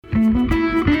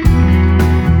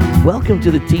Welcome to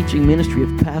the teaching ministry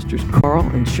of Pastors Karl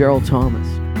and Cheryl Thomas.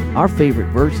 Our favorite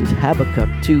verse is Habakkuk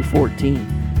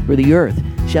 2:14. For the earth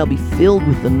shall be filled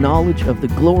with the knowledge of the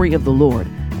glory of the Lord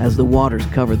as the waters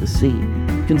cover the sea.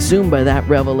 Consumed by that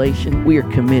revelation, we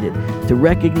are committed to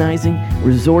recognizing,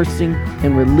 resourcing,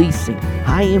 and releasing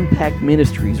high-impact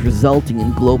ministries resulting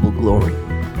in global glory,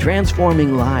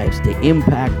 transforming lives to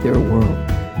impact their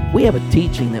world. We have a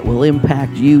teaching that will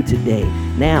impact you today.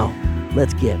 Now,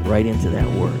 let's get right into that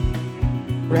word.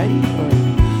 Ready?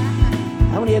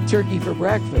 How many had turkey for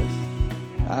breakfast?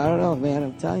 I don't know, man.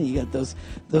 I'm telling you, you got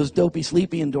those dopey,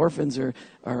 sleepy endorphins are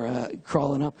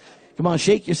crawling up. Come on,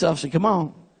 shake yourself. So come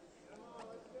on.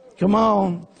 Come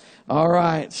on. All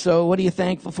right. So what are you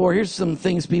thankful for? Here's some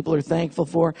things people are thankful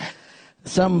for.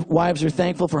 Some wives are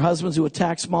thankful for husbands who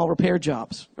attack small repair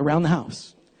jobs around the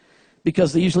house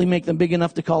because they usually make them big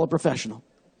enough to call a professional.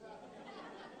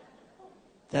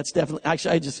 That's definitely,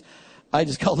 actually, I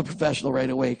just called a professional right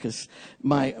away because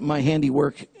my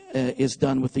handiwork is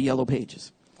done with the yellow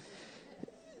pages.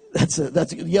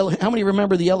 That's yellow. How many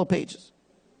remember the yellow pages?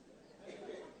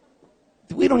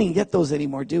 We don't even get those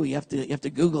anymore, do we? You have to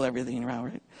Google everything now,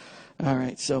 right? All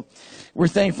right. So we're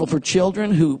thankful for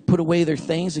children who put away their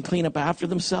things and clean up after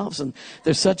themselves, and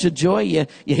they're such a joy. You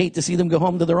hate to see them go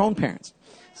home to their own parents.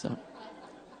 So.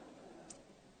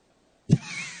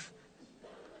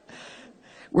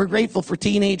 We're grateful for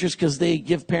teenagers because they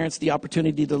give parents the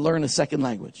opportunity to learn a second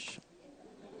language.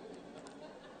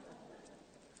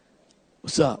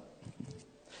 What's up?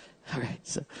 All right.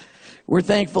 So we're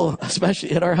thankful,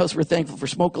 especially at our house, we're thankful for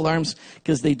smoke alarms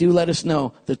because they do let us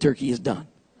know the turkey is done.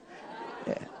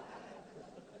 Yeah.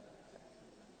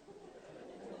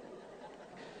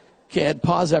 Okay, I'd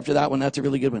pause after that one. That's a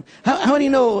really good one. How many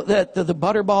know that the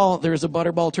Butterball, there's a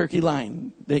Butterball turkey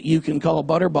line that you can call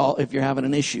Butterball if you're having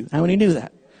an issue? How many knew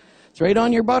that? It's right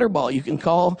on your Butterball. You can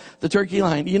call the turkey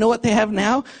line. You know what they have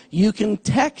now? You can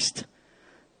text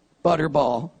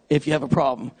Butterball if you have a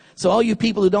problem. So all you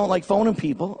people who don't like phoning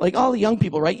people, like all the young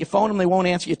people, right? You phone them, they won't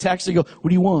answer. You text, they go, what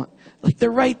do you want? Like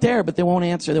they're right there, but they won't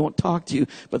answer. They won't talk to you,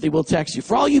 but they will text you.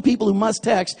 For all you people who must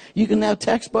text, you can now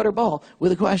text Butterball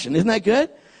with a question. Isn't that good?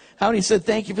 How many said,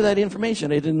 thank you for that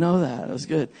information? I didn't know that. That was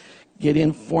good. Get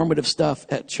informative stuff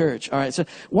at church. All right. So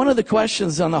one of the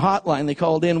questions on the hotline, they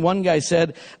called in. One guy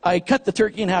said, I cut the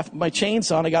turkey in half with my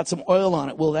chainsaw and I got some oil on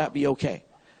it. Will that be okay?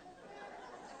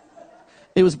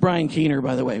 It was Brian Keener,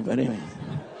 by the way. But anyway.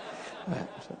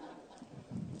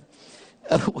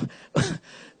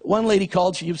 One lady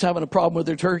called. She was having a problem with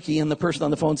her turkey. And the person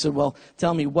on the phone said, well,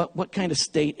 tell me, what kind of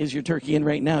state is your turkey in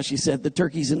right now? She said, the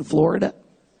turkey's in Florida.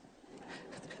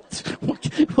 What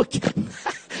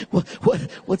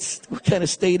kind of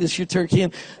state is your turkey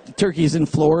in? The turkey's in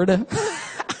Florida.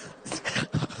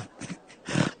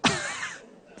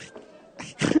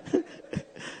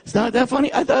 It's not that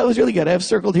funny. I thought it was really good. I have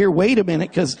circled here. Wait a minute,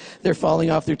 because they're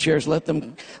falling off their chairs. Let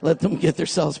them get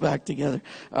themselves back together.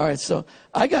 All right. So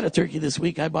I got a turkey this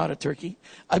week. I bought a turkey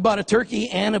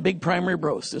and a big prime rib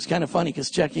roast. It's kind of funny because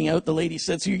checking out, the lady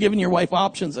said, "So you're giving your wife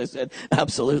options?" I said,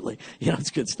 "Absolutely. You know,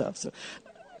 it's good stuff." So.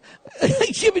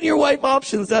 Giving your wife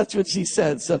options, that's what she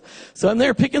said. So I'm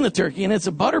there picking the turkey, and it's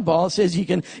a Butterball. It says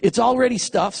it's already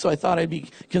stuffed, so I thought I'd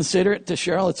be considerate to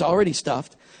Cheryl. It's already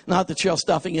stuffed. Not that Cheryl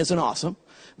stuffing isn't awesome,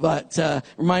 but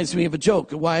reminds me of a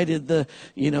joke. Why did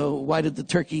the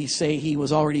turkey say he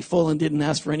was already full and didn't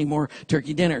ask for any more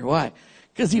turkey dinner? Why?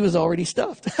 Because he was already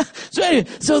stuffed. So anyway,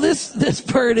 this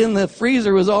bird in the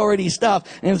freezer was already stuffed,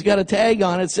 and it's got a tag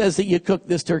on it. It says that you cook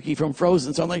this turkey from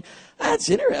frozen. So I'm like, that's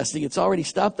interesting. It's already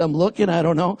stuffed. I'm looking, I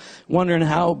don't know, wondering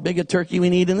how big a turkey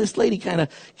we need. And this lady kind of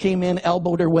came in,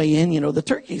 elbowed her way in. You know, the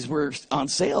turkeys were on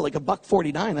sale, like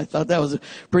 $1.49. I thought that was a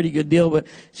pretty good deal. But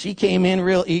she came in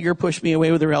real eager, pushed me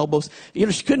away with her elbows. You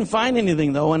know, she couldn't find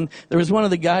anything, though. And there was one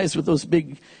of the guys with those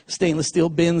big stainless steel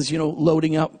bins, you know,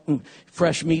 loading up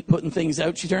fresh meat, putting things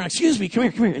out. She turned around, excuse me,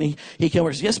 come here. And he came over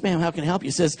and says, yes, ma'am, how can I help you?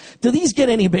 He says, do these get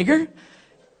any bigger?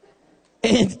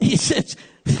 And he said,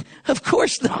 of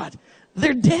course not.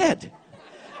 They're dead.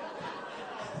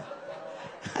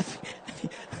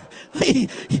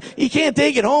 He can't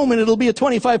take it home and it'll be a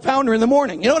 25-pounder in the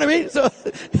morning. You know what I mean? So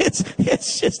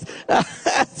it's just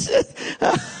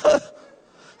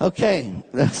okay.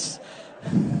 That's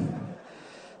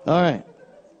all right.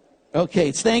 Okay,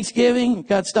 it's Thanksgiving.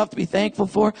 Got stuff to be thankful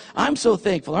for. I'm so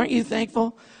thankful. Aren't you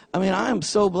thankful? I mean, I'm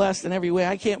so blessed in every way.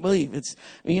 I can't believe it's,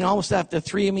 you almost have to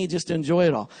three of me just to enjoy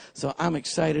it all. So I'm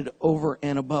excited over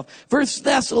and above. 1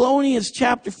 Thessalonians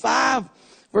chapter 5,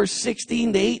 verse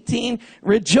 16 to 18.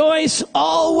 Rejoice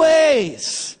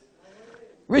always.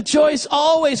 Rejoice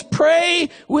always. Pray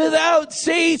without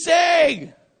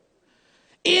ceasing.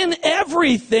 In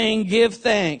everything, give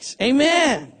thanks.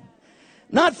 Amen.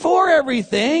 Not for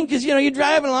everything, because, you're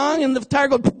driving along and the tire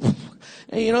goes,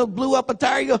 and, blew up a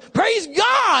tire. You go, praise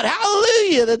God,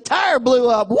 hallelujah, the tire blew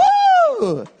up.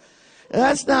 Woo!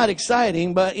 That's not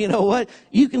exciting, but you know what?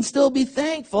 You can still be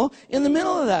thankful in the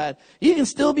middle of that. You can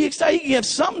still be excited. You can have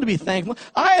something to be thankful.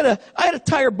 I had a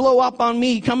tire blow up on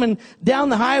me coming down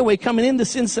the highway, coming into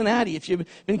Cincinnati. If you've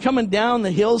been coming down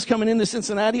the hills, coming into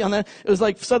Cincinnati on that, it was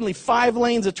like suddenly 5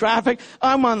 lanes of traffic.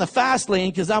 I'm on the fast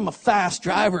lane because I'm a fast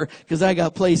driver because I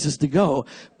got places to go.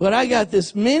 But I got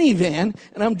this minivan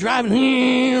and I'm driving,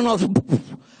 and I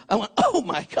went, oh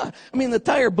my God. The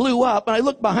tire blew up and I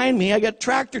looked behind me. I got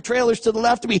tractor trailers to the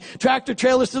left of me, tractor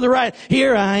trailers to the right.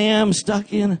 Here I am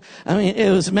stuck in,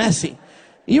 it was messy.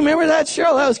 You remember that,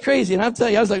 Cheryl? That was crazy. And I'll tell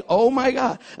you, I was like, oh my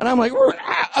God. And I'm like,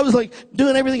 I was like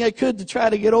doing everything I could to try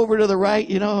to get over to the right,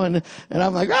 and I'm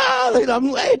like,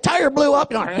 tire blew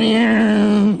up.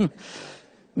 Man,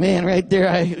 right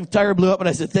there, tire blew up and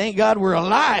I said, thank God we're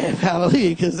alive. Hallelujah.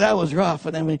 Because that was rough.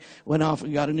 And then we went off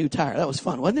and got a new tire. That was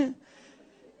fun, wasn't it?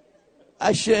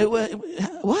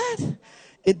 What?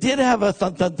 It did have a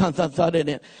thud in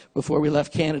it before we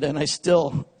left Canada, and I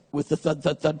still, with the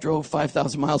thud, drove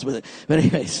 5,000 miles with it. But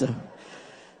anyway, so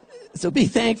be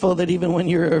thankful that even when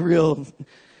you're a real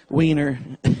wiener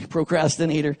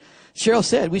procrastinator, Cheryl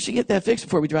said we should get that fixed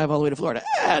before we drive all the way to Florida.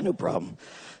 No problem.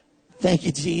 Thank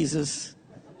you, Jesus.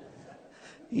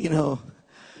 He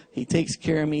takes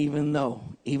care of me even though.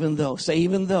 Say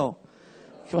even though.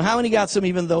 How many got some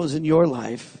even thoughs in your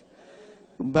life?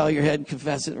 Bow your head and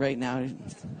confess it right now.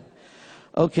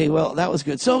 Okay, well, that was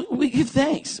good. So we give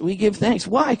thanks. We give thanks.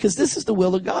 Why? Because this is the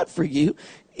will of God for you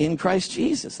in Christ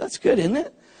Jesus. That's good, isn't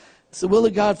it? It's the will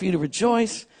of God for you to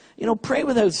rejoice. Pray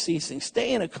without ceasing.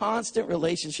 Stay in a constant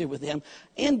relationship with Him.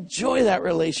 Enjoy that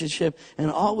relationship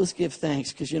and always give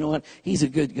thanks because you know what? He's a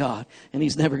good God and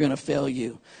He's never going to fail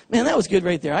you. Man, that was good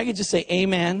right there. I could just say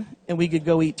amen and we could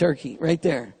go eat turkey right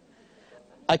there.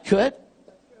 I could,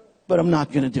 but I'm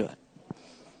not going to do it.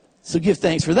 So give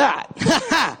thanks for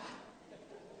that.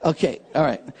 Okay, all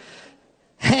right.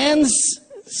 Hans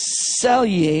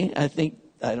Selye,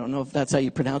 I don't know if that's how you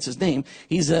pronounce his name.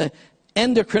 He's an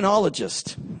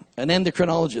endocrinologist.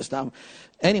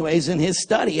 Anyways, in his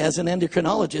study as an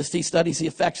endocrinologist, he studies the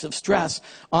effects of stress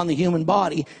on the human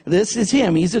body. This is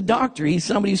him. He's a doctor. He's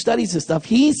somebody who studies this stuff.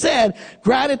 He said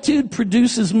gratitude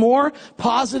produces more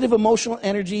positive emotional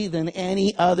energy than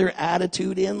any other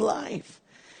attitude in life.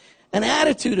 An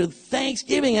attitude of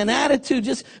thanksgiving, an attitude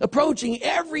just approaching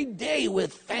every day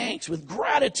with thanks, with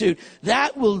gratitude.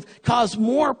 That will cause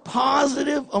more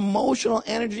positive emotional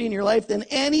energy in your life than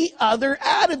any other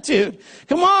attitude.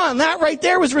 Come on, that right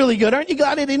there was really good. Aren't you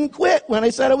glad I didn't quit when I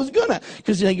said I was gonna?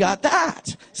 Because you got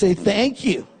that. Say thank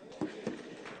you.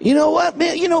 You know what,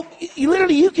 man?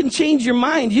 You can change your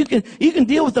mind. You can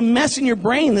deal with the mess in your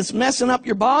brain that's messing up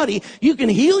your body. You can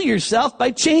heal yourself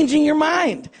by changing your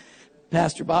mind.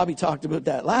 Pastor Bobby talked about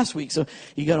that last week, so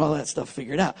you got all that stuff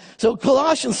figured out. So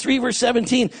Colossians 3 verse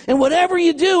 17, and whatever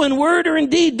you do in word or in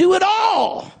deed, do it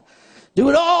all. Do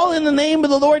it all in the name of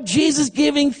the Lord Jesus,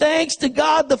 giving thanks to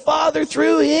God the Father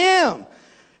through Him.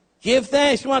 Give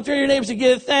thanks. Come on, turn to your neighbors and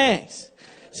give thanks.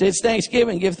 Say it's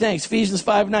Thanksgiving, give thanks. Ephesians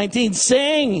 5:19,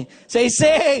 sing. Say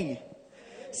sing.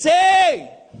 Sing.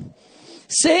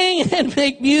 Sing and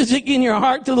make music in your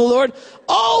heart to the Lord,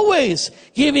 always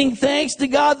giving thanks to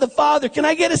God the Father. Can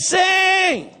I get a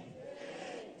sing?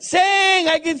 Sing.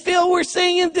 I can feel we're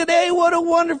singing today. What a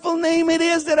wonderful name it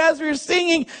is that as we're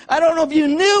singing, I don't know if you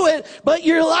knew it, but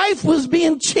your life was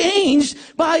being changed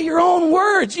by your own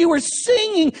words. You were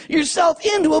singing yourself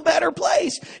into a better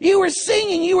place. You were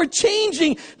singing. You were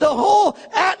changing the whole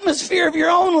atmosphere of your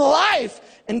own life.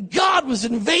 And God was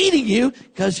invading you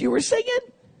because you were singing.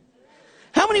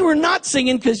 How many were not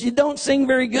singing because you don't sing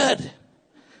very good?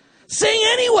 Sing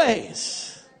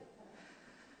anyways.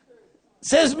 It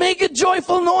says make a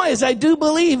joyful noise. I do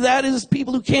believe that is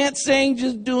people who can't sing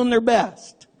just doing their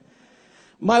best.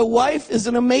 My wife is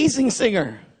an amazing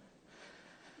singer.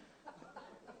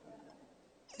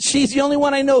 She's the only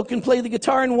one I know who can play the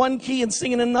guitar in one key and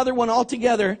sing in another one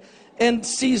altogether and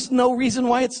sees no reason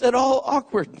why it's at all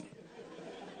awkward.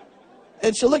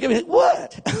 And she'll look at me like,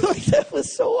 what? That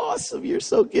was so awesome. You're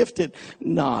so gifted.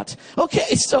 Not.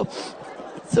 Okay, so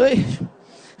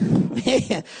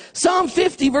man. Psalm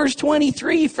 50 verse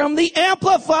 23 from the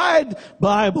Amplified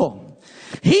Bible.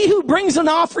 He who brings an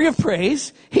offering of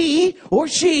praise, he or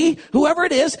she, whoever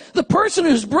it is, the person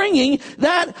who's bringing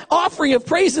that offering of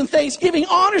praise and thanksgiving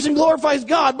honors and glorifies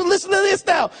God. But listen to this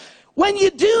now. When you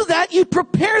do that, you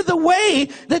prepare the way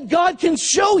that God can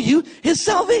show you His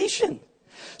salvation.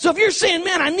 So if you're saying,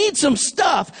 man, I need some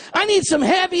stuff. I need some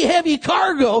heavy, heavy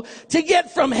cargo to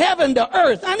get from heaven to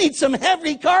earth. I need some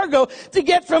heavy cargo to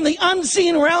get from the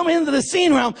unseen realm into the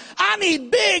seen realm. I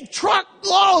need big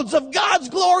truckloads of God's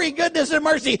glory, goodness, and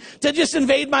mercy to just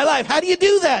invade my life. How do you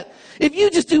do that? If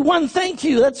you just do one thank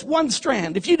you, that's one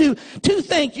strand. If you do two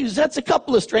thank yous, that's a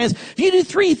couple of strands. If you do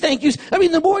three thank yous, I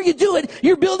mean, the more you do it,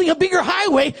 you're building a bigger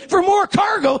highway for more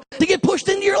cargo to get pushed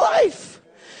into your life.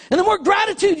 And the more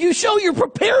gratitude you show, you're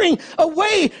preparing a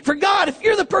way for God. If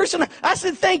you're the person, I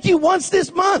said thank you once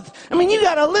this month. I mean, you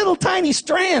got a little tiny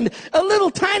strand, a little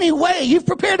tiny way. You've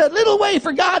prepared a little way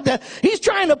for God He's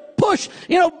trying to push,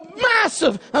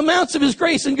 massive amounts of His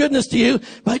grace and goodness to you,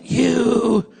 but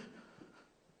you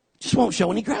just won't show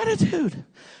any gratitude.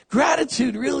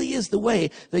 Gratitude really is the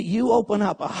way that you open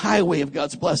up a highway of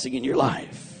God's blessing in your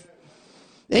life.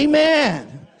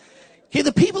 Amen. Okay,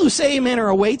 the people who say amen are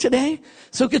away today.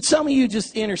 So could some of you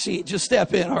just intercede, just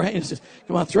step in, all right? Just,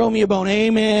 come on, throw me a bone.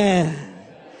 Amen.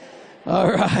 All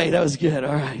right, that was good.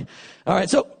 All right. All right,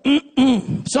 so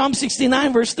Psalm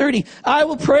 69, verse 30. I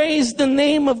will praise the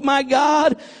name of my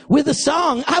God with a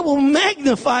song. I will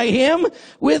magnify Him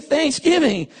with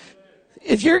thanksgiving.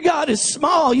 If your God is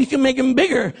small, you can make Him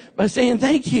bigger by saying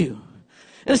thank you.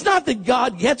 And it's not that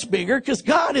God gets bigger, because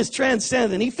God is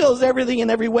transcendent. He fills everything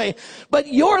in every way.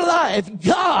 But your life,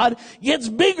 God gets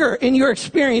bigger in your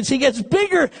experience. He gets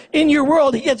bigger in your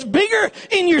world. He gets bigger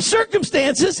in your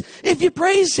circumstances if you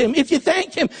praise Him, if you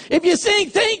thank Him. If you're saying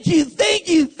thank you, thank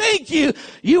you, thank you,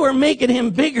 you are making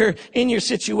Him bigger in your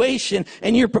situation,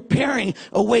 and you're preparing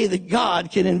a way that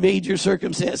God can invade your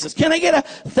circumstances. Can I get a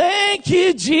thank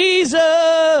you,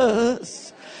 Jesus?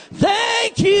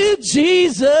 Thank you,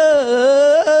 Jesus.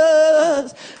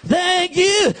 Thank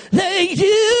you, thank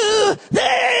you,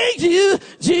 thank you,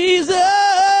 Jesus.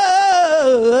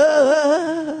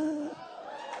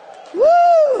 Woo!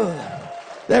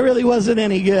 That really wasn't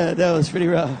any good. That was pretty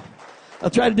rough. I'll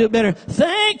try to do it better.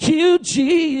 Thank you,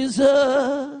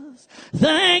 Jesus.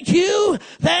 Thank you,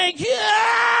 thank you.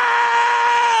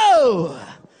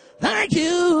 Thank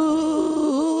you.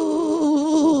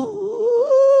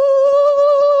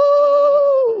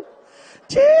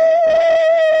 Jesus.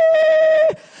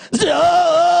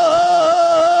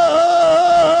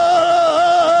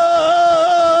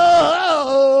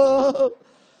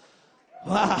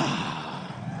 Wow.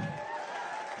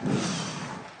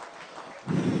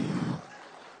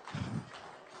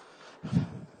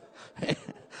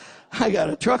 I got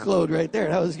a truckload right there.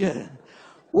 That was good.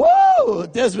 Whoa!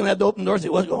 Desmond had to open doors.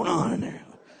 What's going on in there?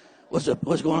 What's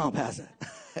going on, Pastor?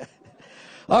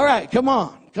 All right, come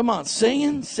on. Come on.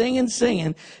 Singing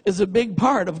is a big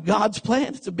part of God's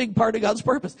plan. It's a big part of God's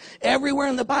purpose. Everywhere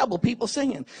in the Bible, people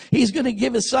singing. He's going to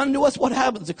give His Son to us. What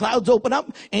happens? The clouds open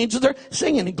up. Angels are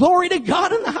singing. Glory to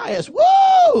God in the highest. Woo!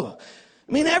 I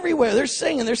mean, everywhere. They're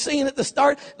singing. They're singing at the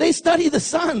start. They study the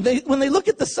sun. When they look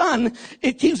at the sun,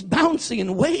 it keeps bouncing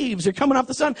and waves are coming off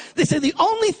the sun. They say the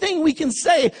only thing we can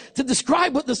say to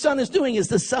describe what the sun is doing is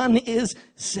the sun is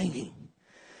singing.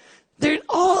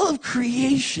 All of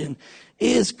creation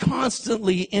is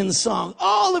constantly in song.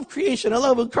 All of creation. I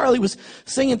love what Carly was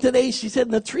singing today. She said,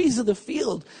 in the trees of the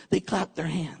field, they clap their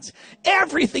hands.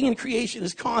 Everything in creation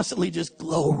is constantly just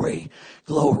glory,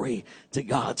 glory to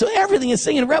God. So everything is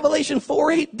singing. Revelation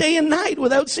 4:8, day and night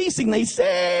without ceasing. They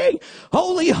sing,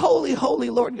 holy, holy,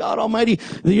 holy Lord God Almighty.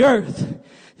 The earth,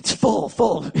 it's full.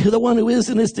 The one who is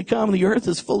and is to come. The earth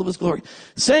is full of His glory.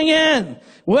 Singing.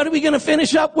 What are we going to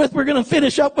finish up with? We're going to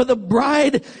finish up with a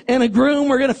bride and a groom.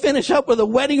 We're going to finish up with a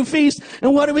wedding feast.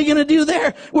 And what are we going to do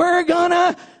there? We're going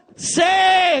to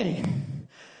sing.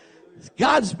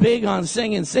 God's big on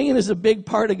singing. Singing is a big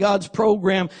part of God's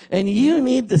program. And you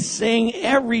need to sing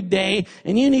every day.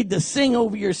 And you need to sing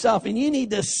over yourself. And you need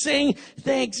to sing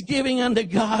thanksgiving unto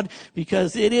God,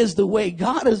 because it is the way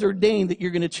God has ordained that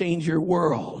you're going to change your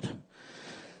world.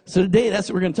 So today, that's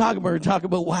what we're going to talk about. We're going to talk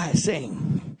about why I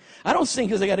sing. I don't sing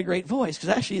because I got a great voice,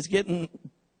 because actually it's getting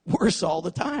worse all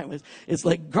the time. It's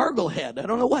like gargle head. I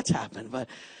don't know what's happened, but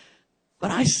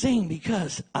I sing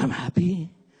because I'm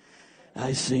happy.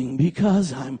 I sing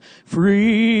because I'm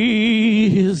free.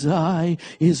 His eye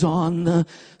is on the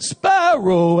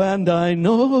sparrow, and I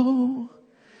know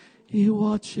He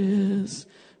watches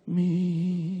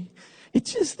me.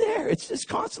 It's just there. It's just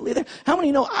constantly there. How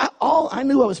many know? I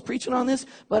knew I was preaching on this,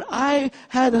 but I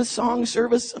had a song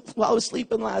service while I was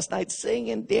sleeping last night,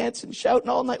 singing, dancing, shouting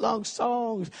all night long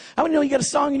songs. How many know you got a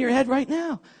song in your head right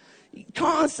now?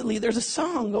 Constantly, there's a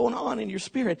song going on in your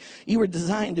spirit. You were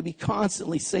designed to be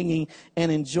constantly singing and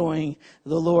enjoying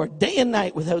the Lord. Day and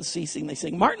night without ceasing, they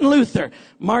sing. Martin Luther.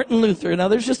 Now,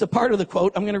 there's just a part of the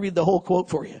quote. I'm going to read the whole quote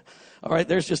for you. All right,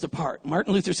 there's just a part.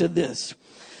 Martin Luther said this: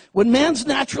 when man's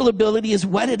natural ability is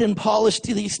whetted and polished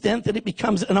to the extent that it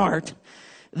becomes an art,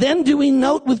 then do we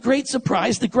note with great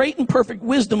surprise the great and perfect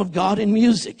wisdom of God in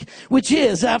music, which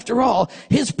is, after all,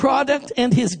 his product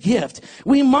and his gift.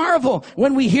 We marvel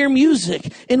when we hear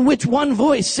music in which one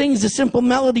voice sings a simple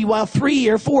melody while 3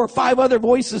 or 4 or 5 other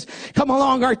voices come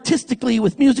along artistically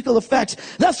with musical effects,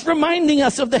 thus reminding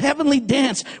us of the heavenly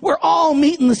dance where all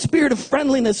meet in the spirit of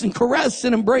friendliness and caress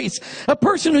and embrace. A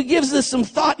person who gives this some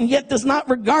thought and yet does not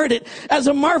regard it as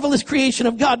a marvelous creation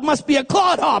of God must be a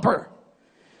clodhopper.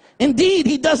 Indeed,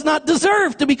 he does not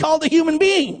deserve to be called a human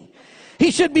being.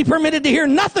 He should be permitted to hear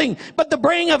nothing but the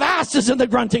braying of asses and the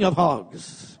grunting of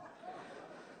hogs.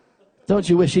 Don't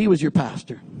you wish he was your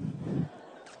pastor?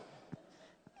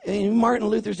 And Martin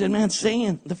Luther said, man,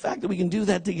 singing, the fact that we can do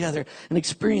that together and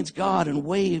experience God in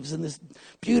waves and this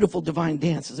beautiful divine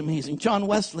dance is amazing. John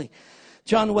Wesley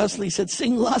said,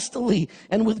 sing lustily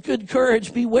and with good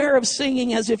courage. Beware of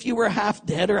singing as if you were half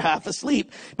dead or half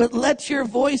asleep. But let your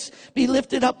voice be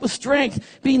lifted up with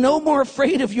strength. Be no more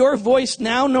afraid of your voice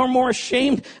now, nor more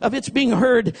ashamed of its being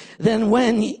heard than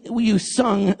when you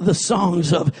sung the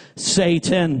songs of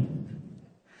Satan.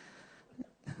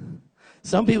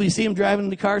 Some people, you see them driving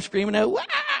in the car screaming out, wah!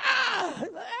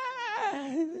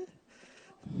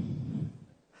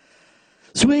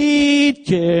 Sweet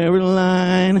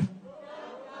Caroline.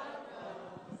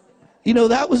 You know,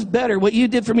 that was better. What you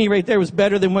did for me right there was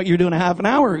better than what you're doing a half an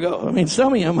hour ago. I mean,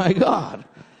 some of you, my God.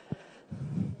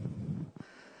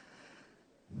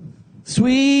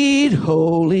 Sweet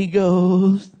Holy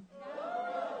Ghost.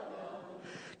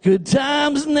 Good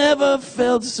times never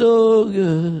felt so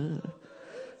good.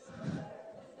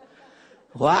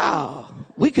 Wow.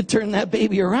 We could turn that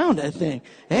baby around, I think.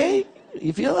 Hey,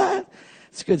 you feel that?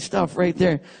 It's good stuff right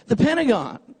there. The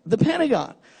Pentagon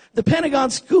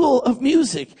School of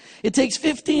Music. It takes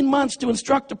 15 months to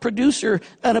instruct a producer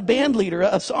and a band leader,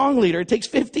 a song leader. It takes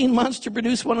 15 months to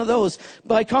produce one of those.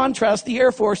 By contrast, the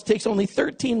Air Force takes only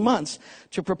 13 months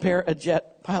to prepare a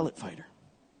jet pilot fighter.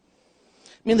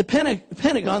 I mean, the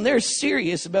Pentagon, they're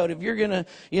serious about if you're going to,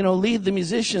 lead the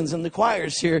musicians and the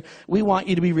choirs here, we want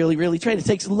you to be really, really trained. It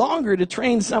takes longer to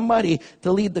train somebody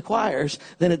to lead the choirs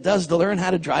than it does to learn how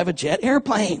to drive a jet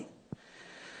airplane.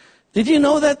 Did you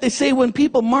know that? They say when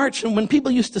people march and when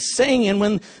people used to sing and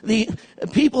when the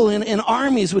people in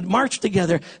armies would march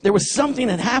together, there was something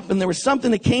that happened. There was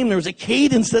something that came. There was a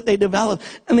cadence that they developed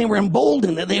and they were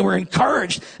emboldened and they were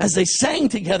encouraged as they sang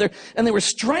together and they were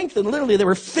strengthened. Literally, they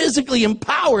were physically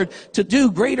empowered to do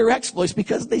greater exploits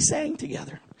because they sang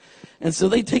together. And so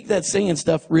they take that singing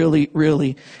stuff really,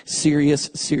 really serious.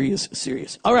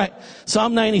 All right,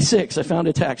 Psalm 96. I found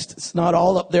a text. It's not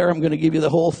all up there. I'm going to give you the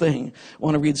whole thing. I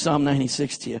want to read Psalm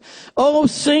 96 to you. Oh,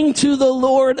 sing to the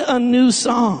Lord a new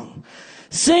song.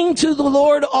 Sing to the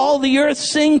Lord, all the earth.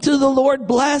 Sing to the Lord.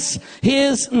 Bless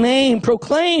his name.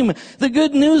 Proclaim the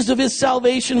good news of his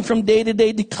salvation from day to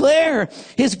day. Declare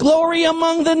his glory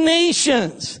among the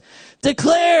nations.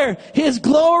 Declare his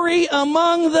glory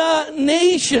among the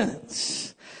nations.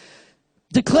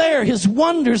 Declare his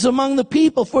wonders among the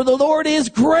people, for the Lord is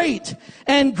great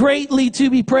and greatly to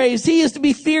be praised. He is to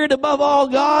be feared above all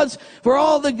gods, for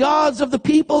all the gods of the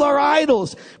people are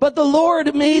idols. But the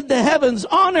Lord made the heavens.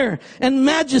 Honor and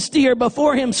majesty are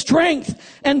before him. Strength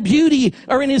and beauty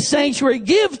are in his sanctuary.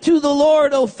 Give to the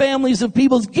Lord, O families of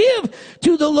peoples. Give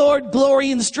to the Lord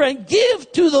glory and strength.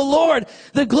 Give to the Lord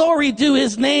the glory due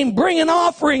his name. Bring an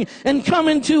offering and come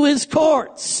into his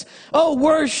courts. Oh,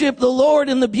 worship the Lord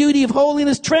in the beauty of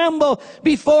holiness. Tremble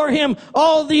before him,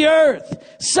 all the earth.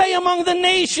 Say among the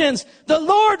nations, the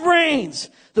Lord reigns.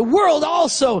 The world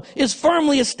also is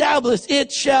firmly established.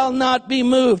 It shall not be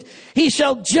moved. He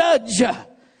shall judge.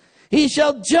 He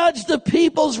shall judge the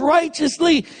peoples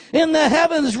righteously. In the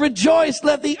heavens rejoice.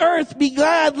 Let the earth be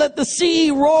glad. Let the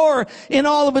sea roar in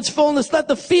all of its fullness. Let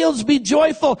the fields be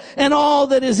joyful and all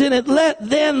that is in it. Let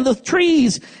then the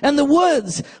trees and the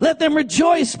woods, let them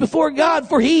rejoice before God,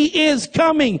 for he is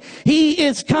coming. He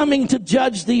is coming to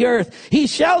judge the earth. He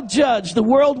shall judge the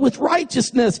world with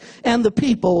righteousness and the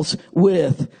peoples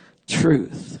with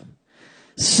truth.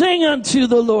 Sing unto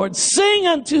the Lord. Sing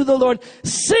unto the Lord.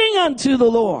 Sing unto the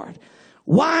Lord.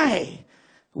 Why?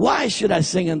 Why should I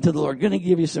sing unto the Lord? I'm going to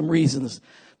give you some reasons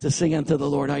to sing unto the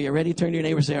Lord. Are you ready? Turn to your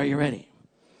neighbor and say, are you ready?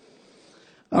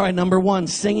 All right, number one,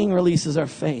 singing releases our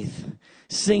faith.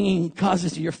 Singing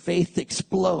causes your faith to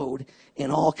explode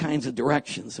in all kinds of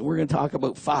directions. And we're going to talk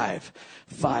about five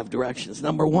directions.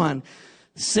 Number one,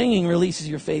 singing releases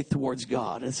your faith towards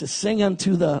God. It says, sing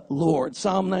unto the Lord.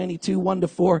 Psalm 92,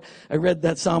 1-4. I read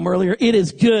that psalm earlier. It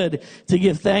is good to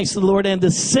give thanks to the Lord and to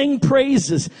sing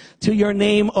praises to your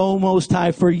name, O Most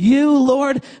High. For you,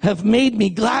 Lord, have made me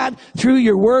glad through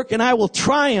your work, and I will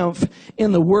triumph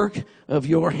in the work of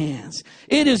your hands.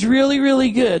 It is really,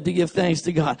 really good to give thanks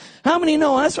to God. How many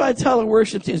know? That's why I tell the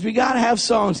worship teams, we got to have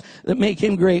songs that make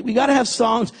him great. We got to have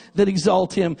songs that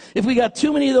exalt him. If we got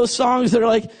too many of those songs that are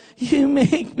like, you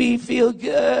make me feel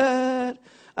good.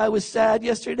 I was sad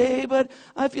yesterday, but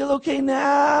I feel okay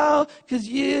now because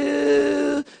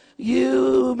you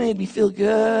made me feel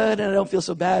good, and I don't feel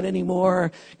so bad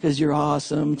anymore because you're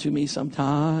awesome to me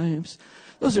sometimes.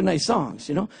 Those are nice songs,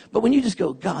 you know. But when you just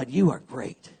go, God, you are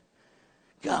great.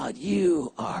 God,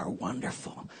 you are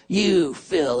wonderful. You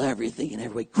fill everything in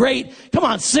every way. Great. Come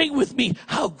on, sing with me.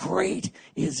 How great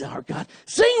is our God?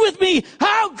 Sing with me.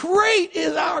 How great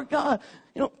is our God?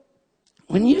 You know,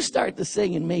 when you start to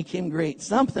sing and make him great,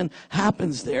 something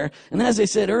happens there. And as I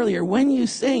said earlier, when you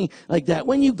sing like that,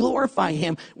 when you glorify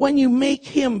him, when you make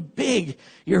him big,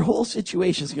 your whole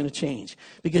situation is going to change.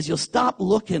 Because you'll stop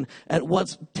looking at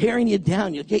what's tearing you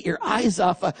down. You'll get your eyes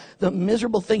off of the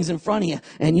miserable things in front of you,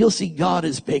 and you'll see God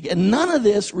is big. And none of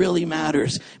this really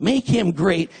matters. Make him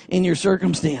great in your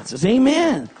circumstances.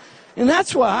 Amen. And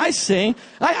that's why I sing.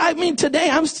 I mean, today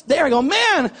I'm there. I go,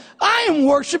 man, I am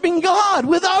worshiping God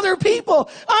with other people.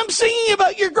 I'm singing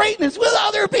about your greatness with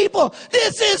other people.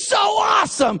 This is so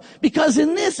awesome. Because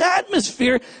in this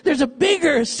atmosphere, there's a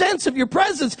bigger sense of your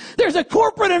presence. There's a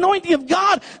corporate anointing of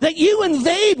God that you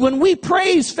invade when we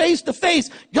praise face to face.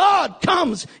 God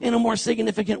comes in a more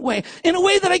significant way. In a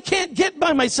way that I can't get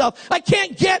by myself. I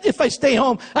can't get if I stay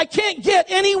home. I can't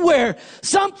get anywhere.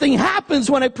 Something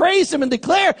happens when I praise him and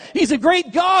declare he's a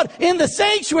great God in the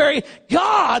sanctuary.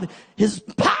 God, his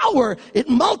power, it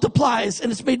multiplies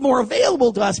and it's made more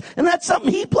available to us. And that's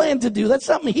something he planned to do. That's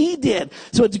something he did.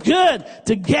 So it's good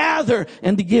to gather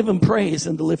and to give him praise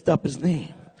and to lift up his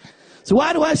name. So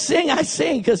why do I sing? I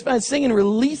sing because my singing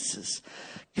releases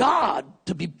God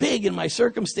to be big in my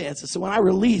circumstances. So when I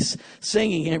release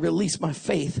singing, I release my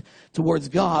faith towards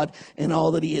God and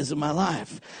all that he is in my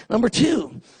life. Number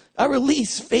two, I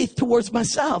release faith towards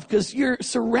myself because you're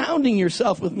surrounding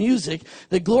yourself with music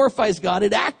that glorifies God.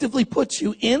 It actively puts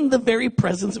you in the very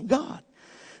presence of God.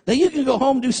 Now, you can go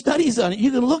home and do studies on it. You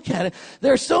can look at it.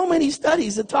 There are so many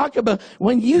studies that talk about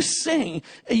when you sing,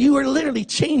 you are literally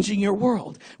changing your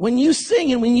world. When you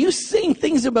sing and when you sing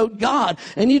things about God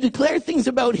and you declare things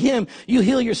about him, you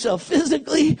heal yourself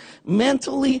physically,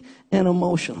 mentally, and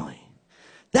emotionally.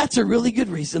 That's a really good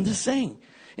reason to sing.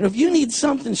 You know, if you need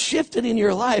something shifted in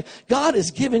your life, God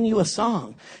has given you a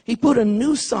song. He put a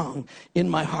new song in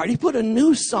my heart. He put a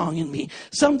new song in me.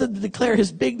 Something to declare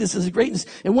his bigness, his greatness.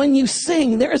 And when you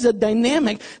sing, there's a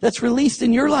dynamic that's released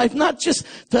in your life, not just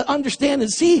to understand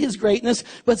and see his greatness,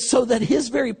 but so that his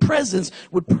very presence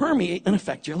would permeate and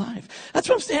affect your life. That's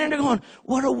what I'm standing there going,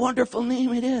 what a wonderful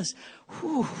name it is.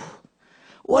 Whew.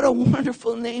 What a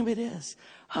wonderful name it is.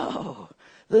 Oh,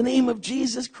 the name of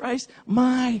Jesus Christ,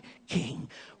 my King.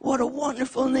 What a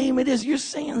wonderful name it is. You're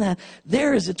saying that.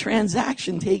 There is a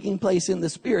transaction taking place in the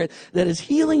spirit that is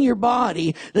healing your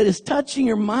body, that is touching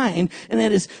your mind, and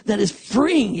that is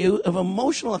freeing you of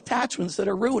emotional attachments that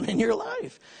are ruining your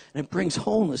life. And it brings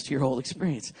wholeness to your whole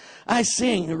experience. I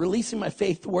sing releasing my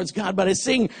faith towards God, but I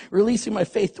sing releasing my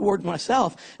faith towards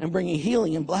myself and bringing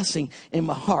healing and blessing in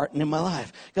my heart and in my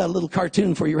life. Got a little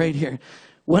cartoon for you right here.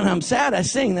 When I'm sad, I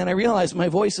sing. Then I realize my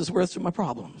voice is worth my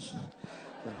problems.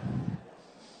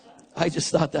 I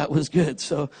just thought that was good.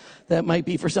 So that might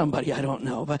be for somebody. I don't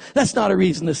know. But that's not a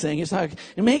reason to sing. It's not.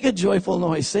 Make a joyful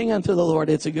noise. Sing unto the Lord.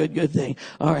 It's a good thing.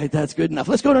 All right, that's good enough.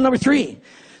 Let's go to number 3.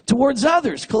 Towards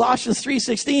others. Colossians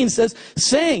 3:16 says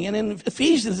sing. And in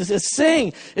Ephesians it says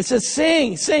sing. It says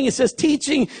sing. It says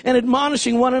teaching and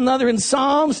admonishing one another in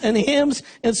psalms and hymns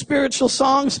and spiritual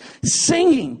songs.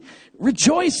 Singing.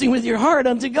 Rejoicing with your heart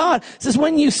unto God. It says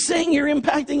when you sing, you're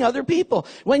impacting other people.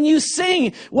 When you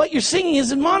sing, what you're singing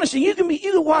is admonishing. You can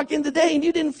walk in today and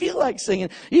you didn't feel like singing.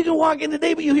 You can walk in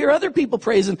today, but you hear other people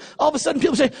praising. All of a sudden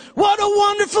people say, what a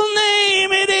wonderful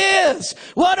name it is.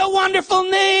 What a wonderful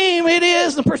name it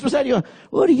is. The person beside you going,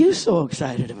 what are you so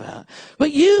excited about?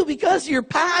 But you, because of your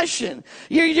passion,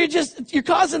 you're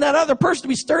causing that other person to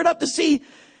be stirred up to see,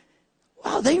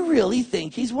 wow, they really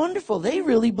think he's wonderful. They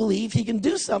really believe he can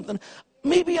do something.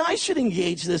 maybe I should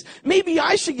engage this. Maybe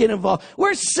I should get involved.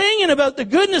 We're singing about the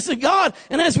goodness of God.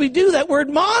 And as we do that, we're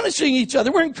admonishing each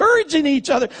other. We're encouraging each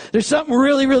other. There's something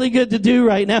really, really good to do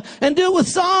right now. And do it with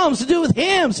psalms, do it with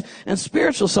hymns and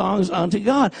spiritual songs unto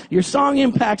God. Your song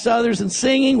impacts others, and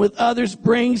singing with others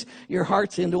brings your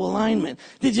hearts into alignment.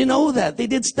 Did you know that? They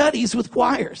did studies with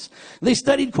choirs. They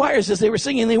studied choirs as they were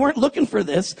singing. They weren't looking for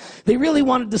this. They really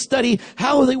wanted to study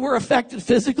how they were affected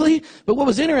physically. But what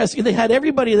was interesting, they had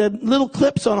everybody that had little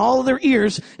clips on all of their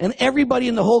ears, and everybody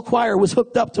in the whole choir was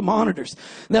hooked up to monitors.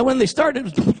 Now, when they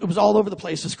started, it was all over the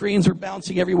place. The screens were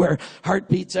bouncing everywhere,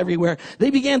 heartbeats everywhere. They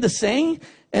began to sing,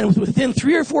 and within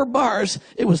 3 or 4 bars,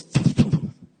 it was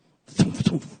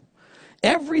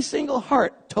every single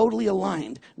heart totally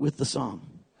aligned with the song.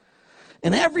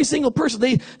 And every single person,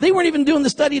 they weren't even doing the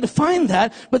study to find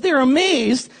that, but they were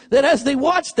amazed that as they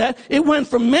watched that, it went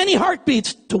from many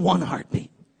heartbeats to one heartbeat.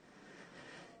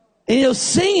 And you know,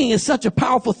 singing is such a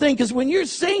powerful thing, because when you're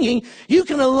singing, you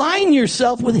can align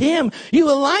yourself with Him. You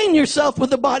align yourself with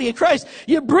the body of Christ.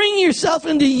 You bring yourself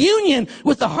into union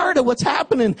with the heart of what's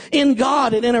happening in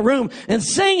God and in a room. And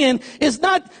singing that's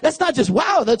not just,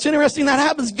 wow, that's interesting that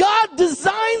happens. God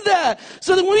designed that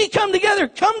so that when we come together.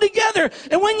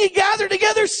 And when you gather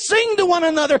together, sing to one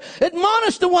another,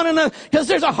 admonish to one another, because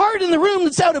there's a heart in the room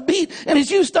that's out of beat. And as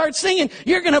you start singing,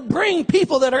 you're going to bring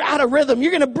people that are out of rhythm.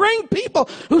 You're going to bring people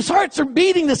whose hearts are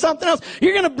beating to something else.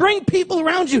 You're going to bring people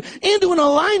around you into an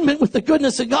alignment with the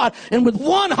goodness of God. And with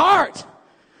one heart,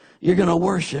 you're going to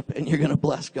worship and you're going to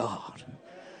bless God.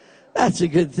 That's a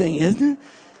good thing, isn't it?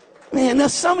 Man, now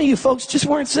some of you folks just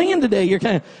weren't singing today. You're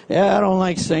kind of, I don't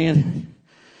like singing.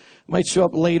 Might show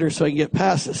up later so I can get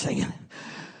past the singing.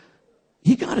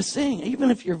 You got to sing.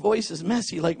 Even if your voice is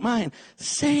messy like mine,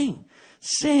 sing.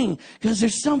 Sing, because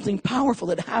there's something powerful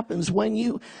that happens when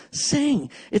you sing.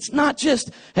 It's not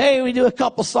just, hey, we do a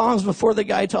couple songs before the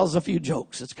guy tells a few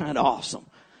jokes. It's kind of awesome.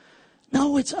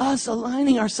 No, it's us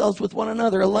aligning ourselves with one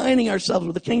another, aligning ourselves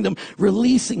with the kingdom,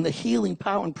 releasing the healing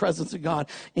power and presence of God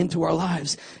into our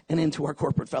lives and into our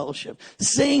corporate fellowship.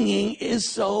 Singing is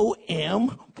so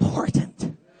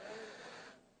important.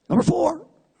 Number 4,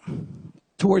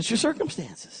 towards your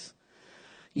circumstances.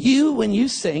 When you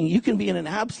sing, you can be in an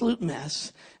absolute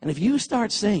mess. And if you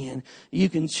start singing, you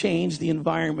can change the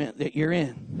environment that you're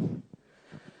in.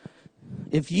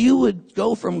 If you would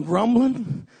go from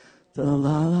grumbling to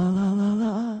la, la, la, la,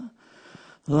 la,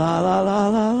 la, la, la,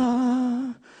 la,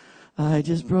 la, I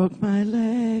just broke my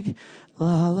leg,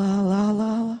 la, la, la,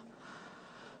 la, la.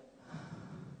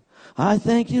 I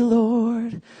thank you,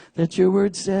 Lord, that your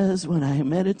word says when I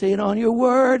meditate on your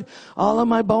word, all of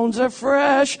my bones are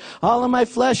fresh, all of my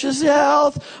flesh is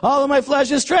health, all of my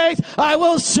flesh is strength. I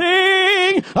will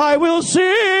sing, I will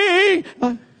sing.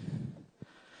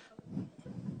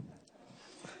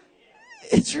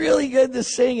 It's really good to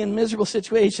sing in miserable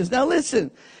situations. Now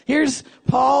listen, here's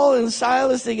Paul and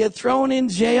Silas. They get thrown in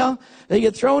jail. They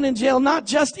get thrown in jail, not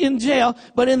just in jail,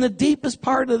 but in the deepest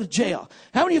part of the jail.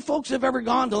 How many folks have ever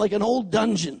gone to like an old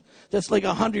dungeon that's like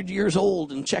 100 years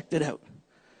old and checked it out?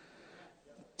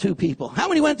 2 people. How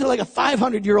many went to like a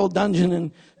 500-year-old dungeon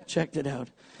and checked it out?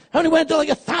 How many went to like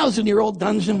a 1,000-year-old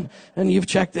dungeon and you've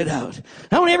checked it out?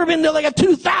 How many ever been to like a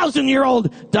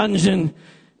 2,000-year-old dungeon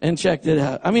and checked it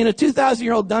out? I mean, a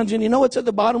 2,000-year-old dungeon, you know what's at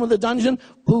the bottom of the dungeon?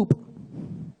 Poop.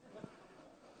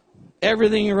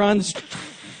 Everything runs.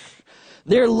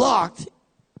 They're locked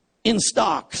in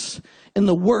stocks in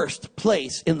the worst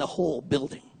place in the whole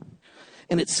building.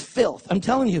 And it's filth. I'm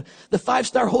telling you, the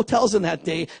 5-star hotels in that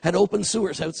day had open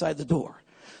sewers outside the door.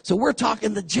 So we're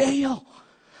talking the jail.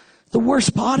 The worst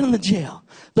spot in the jail.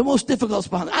 The most difficult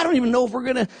spot. I don't even know if we're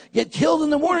going to get killed in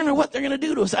the morning or what they're going to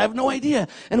do to us. I have no idea.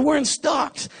 And we're in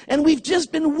stocks. And we've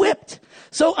just been whipped.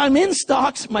 So I'm in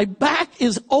stocks. My back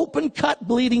is open, cut,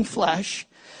 bleeding flesh.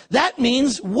 That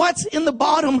means what's in the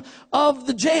bottom of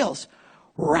the jails?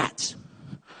 Rats.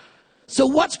 So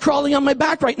what's crawling on my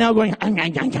back right now going, and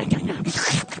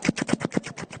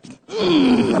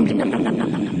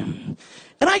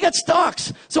I got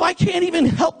stocks, so I can't even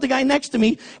help the guy next to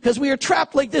me because we are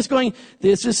trapped like this going,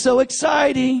 this is so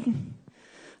exciting.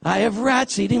 I have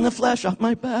rats eating the flesh off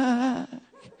my back.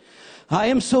 I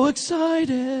am so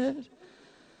excited.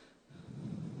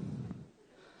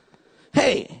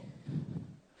 Hey,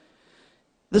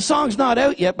 the song's not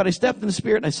out yet, but I stepped in the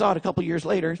Spirit and I saw it a couple years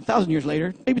later, 1,000 years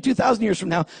later, maybe 2,000 years from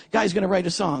now, guy's going to write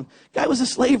a song. Guy was a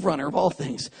slave runner of all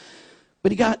things,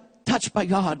 but he got touched by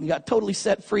God and got totally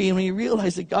set free. And when he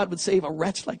realized that God would save a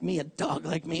wretch like me, a dog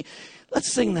like me,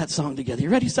 let's sing that song together. You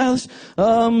ready, Silas?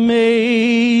 Amazing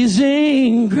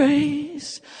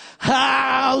grace,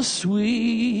 how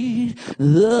sweet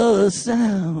the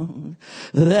sound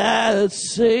that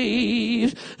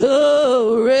saves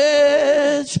a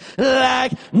wretch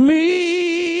like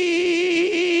me.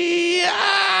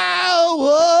 I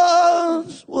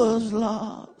was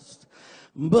lost,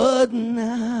 but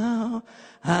now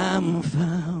I'm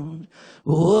found.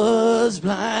 Was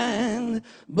blind,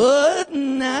 but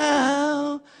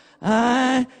now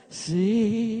I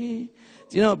see.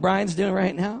 Do you know what Brian's doing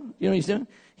right now? You know what he's doing?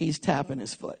 He's tapping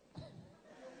his foot.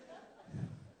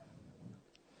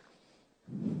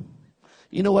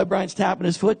 You know why Brian's tapping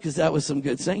his foot? Because that was some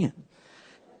good singing.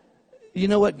 You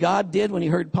know what God did when he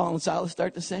heard Paul and Silas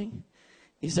start to sing?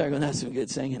 He started going, that's some good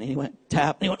singing. And he went,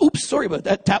 tap. And he went, oops, sorry about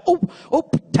that. Tap,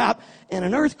 tap. And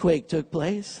an earthquake took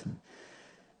place.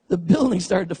 The building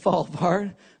started to fall apart.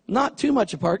 Not too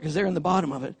much apart because they're in the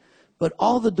bottom of it. But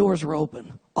all the doors were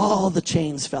open. All the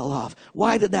chains fell off.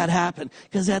 Why did that happen?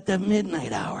 Because at the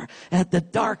midnight hour, at the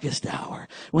darkest hour,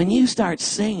 when you start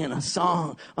singing a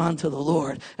song unto the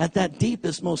Lord, at that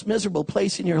deepest, most miserable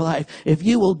place in your life, if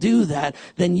you will do that,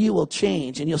 then you will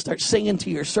change. And you'll start singing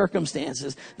to your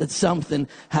circumstances that something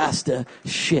has to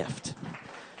shift.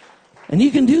 And you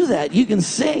can do that. You can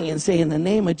sing and say, in the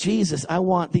name of Jesus, I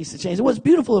want these to change. And what's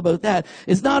beautiful about that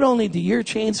is not only do your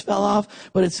chains fell off,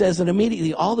 but it says that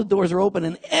immediately all the doors are open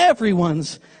and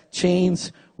everyone's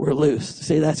chains were loosed.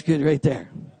 Say, that's good right there.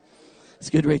 It's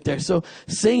good right there. So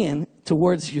singing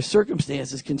towards your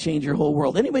circumstances can change your whole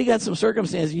world. Anybody got some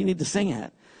circumstances you need to sing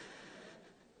at?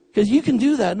 Because you can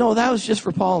do that. No, that was just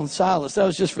for Paul and Silas. That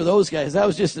was just for those guys. That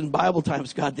was just in Bible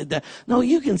times God did that. No,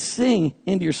 you can sing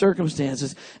into your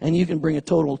circumstances and you can bring a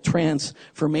total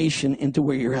transformation into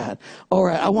where you're at. All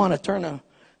right, I want to turn a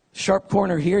sharp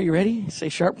corner here. You ready? Say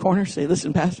sharp corner. Say,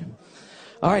 listen, Pastor.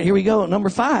 All right, here we go. Number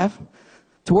 5,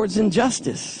 towards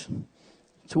injustice.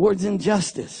 Towards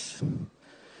injustice.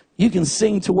 You can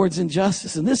sing towards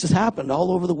injustice. And this has happened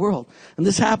all over the world. And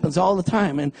this happens all the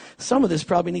time. And some of this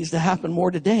probably needs to happen more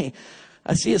today.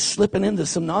 I see us slipping into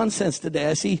some nonsense today.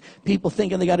 I see people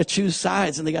thinking they got to choose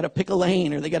sides and they got to pick a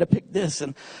lane or they got to pick this.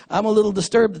 And I'm a little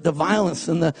disturbed at the violence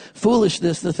and the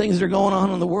foolishness, the things that are going on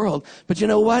in the world. But you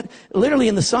know what? Literally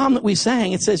in the psalm that we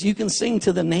sang, it says you can sing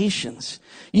to the nations.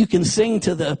 You can sing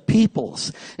to the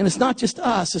peoples. And it's not just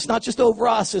us. It's not just over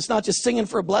us. It's not just singing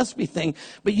for a bless me thing.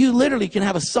 But you literally can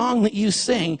have a song that you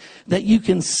sing that you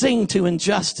can sing to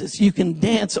injustice. You can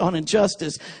dance on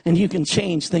injustice and you can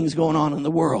change things going on in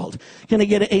the world. Can I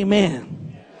get an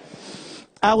amen?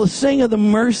 I will sing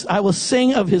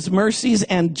of his mercies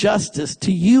and justice.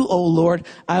 To you, O Lord,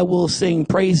 I will sing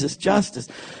praises, justice.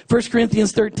 1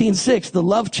 Corinthians 13:6, the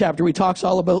love chapter, he talks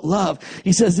all about love.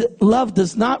 He says that love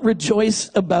does not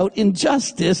rejoice about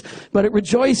injustice, but it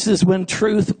rejoices when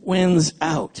truth wins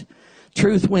out.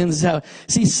 Truth wins out.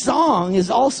 See, song is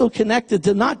also connected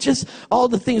to not just all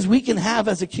the things we can have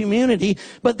as a community,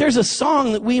 but there's a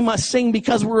song that we must sing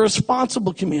because we're a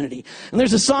responsible community. And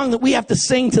there's a song that we have to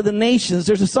sing to the nations.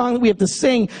 There's a song that we have to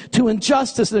sing to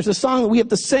injustice. There's a song that we have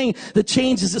to sing that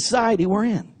changes the society we're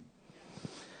in.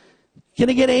 Can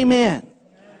I get amen?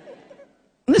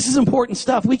 And this is important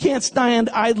stuff. We can't stand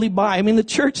idly by. I mean, the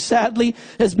church, sadly,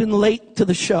 has been late to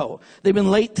the show. They've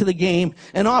been late to the game.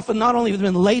 And often, not only have they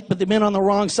been late, but they've been on the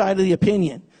wrong side of the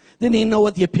opinion. They didn't even know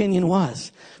what the opinion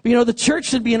was. But you know, the church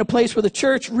should be in a place where the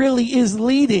church really is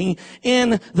leading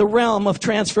in the realm of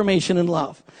transformation and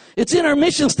love. It's in our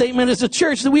mission statement as a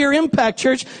church that we are Impact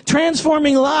Church,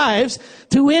 transforming lives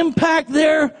to impact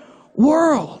their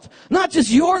world. Not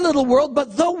just your little world,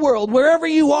 but the world. Wherever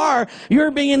you are, you're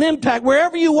being an impact.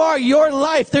 Wherever you are, your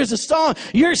life, there's a song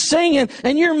you're singing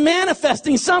and you're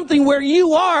manifesting something where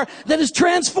you are that is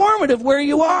transformative where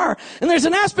you are. And there's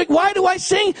an aspect, why do I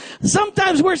sing?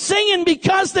 Sometimes we're singing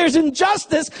because there's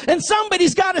injustice and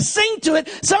somebody's got to sing to it.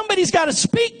 Somebody's got to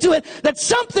speak to it, that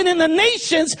something in the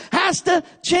nations has to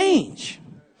change.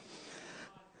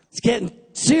 It's getting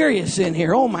serious in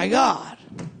here. Oh my God.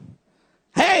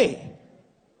 Hey!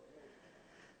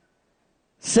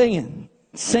 Singing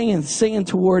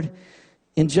toward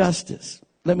injustice.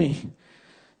 Let me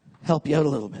help you out a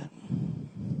little bit.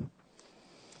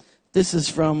 This is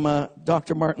from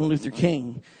Dr. Martin Luther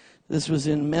King. This was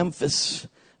in Memphis.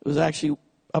 It was actually,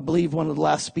 I believe, one of the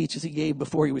last speeches he gave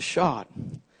before he was shot.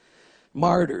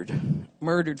 Murdered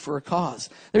for a cause.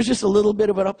 There's just a little bit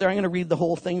of it up there. I'm going to read the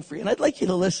whole thing for you. And I'd like you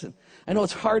to listen. I know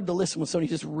it's hard to listen when somebody's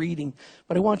just reading,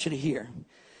 but I want you to hear.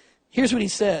 Here's what he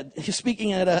said. He's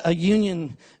speaking at a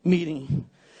union meeting. And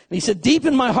he said, deep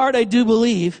in my heart, I do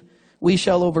believe we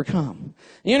shall overcome.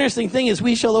 The interesting thing is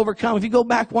we shall overcome. If you go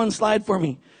back one slide for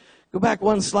me, Go back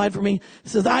one slide for me. It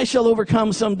says, I Shall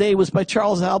Overcome Someday was by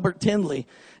Charles Albert Tindley.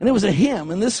 And it was a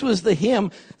hymn. And this was the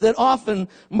hymn that often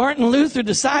Martin Luther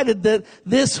decided that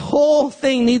this whole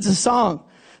thing needs a song.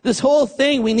 This whole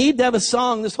thing, we need to have a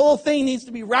song. This whole thing needs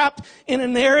to be wrapped in a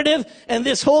narrative. And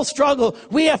this whole struggle,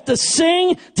 we have to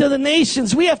sing to the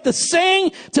nations. We have to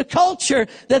sing to culture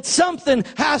that something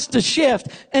has to shift.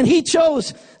 And he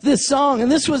chose this song.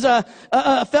 And this was a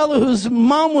fellow whose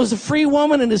mom was a free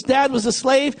woman and his dad was a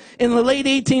slave in the late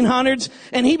 1800s.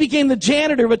 And he became the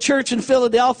janitor of a church in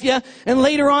Philadelphia. And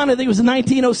later on, I think it was in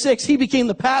 1906, he became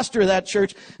the pastor of that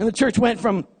church. And the church went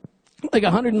from like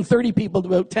 130 people to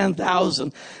about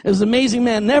 10,000. It was an amazing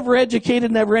man, never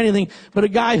educated, never anything, but a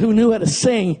guy who knew how to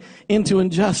sing into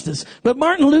injustice. But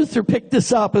Martin Luther picked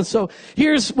this up, and so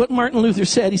here's what Martin Luther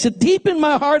said. He said, deep in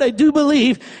my heart I do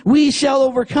believe we shall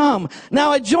overcome. Now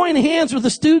I join hands with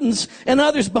the students and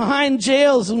others behind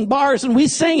jails and bars, and we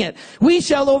sing it. We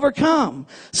shall overcome.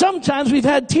 Sometimes we've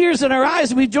had tears in our eyes,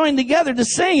 and we've joined together to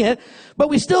sing it, but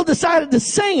we still decided to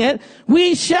sing it.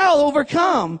 We shall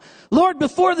overcome. Lord,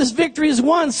 before this victory is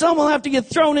won, some will have to get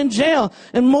thrown in jail,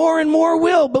 and more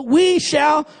will, but we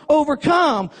shall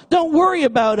overcome. Don't worry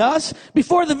about us.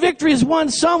 Before the victory is won,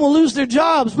 some will lose their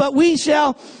jobs, but we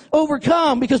shall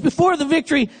overcome. Because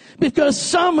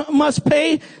some must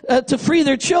pay to free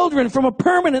their children from a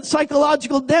permanent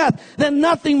psychological death, then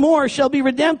nothing more shall be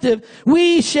redemptive.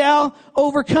 We shall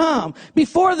overcome.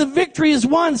 Before the victory is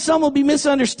won, some will be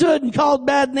misunderstood and called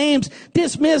bad names,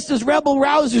 dismissed as rebel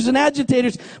rousers and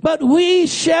agitators, but we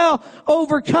shall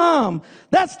overcome.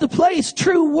 That's the place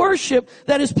true worship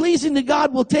that is pleasing to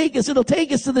God will take us. It'll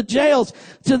take us to the jails,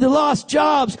 to the lost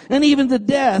jobs, and even to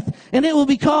death. And it will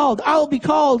be called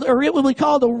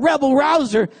a rebel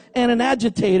rouser and an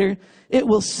agitator. It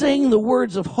will sing the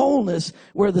words of wholeness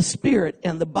where the spirit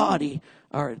and the body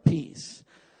are at peace.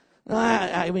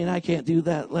 I mean, I can't do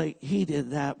that like he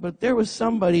did that, but there was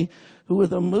somebody who,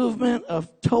 with a movement of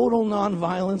total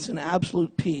nonviolence and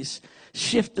absolute peace,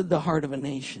 shifted the heart of a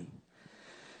nation.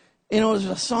 You know,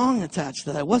 there's a song attached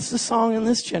to that. What's the song in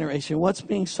this generation? What's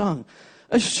being sung?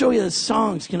 I'll show you that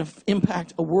songs can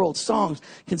impact a world. Songs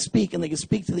can speak, and they can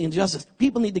speak to the injustice.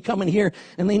 People need to come in here,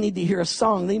 and they need to hear a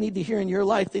song. They need to hear in your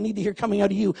life. They need to hear coming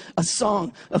out of you a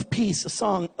song of peace, a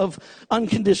song of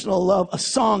unconditional love, a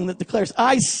song that declares,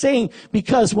 I sing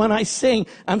because when I sing,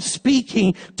 I'm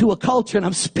speaking to a culture, and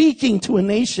I'm speaking to a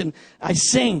nation. I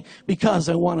sing because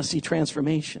I want to see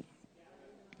transformation.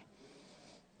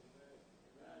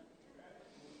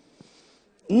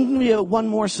 One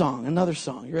more song, another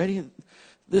song. You ready?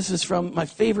 This is from my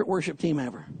favorite worship team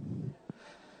ever.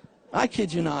 I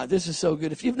kid you not. This is so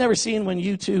good. If you've never seen when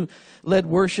you two led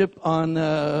worship on,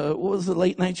 what was the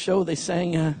late night show? They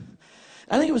sang,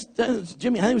 I think it was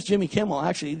Jimmy Kimmel,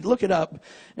 actually. Look it up.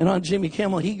 And on Jimmy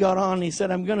Kimmel, he got on and he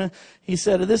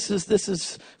said, this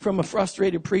is from a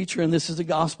frustrated preacher, and this is a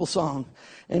gospel song.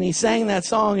 And he sang that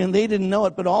song, and they didn't know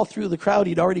it, but all through the crowd,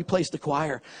 he'd already placed a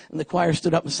choir. And the choir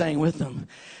stood up and sang with them.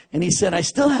 And he said, I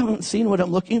still haven't seen what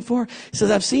I'm looking for. He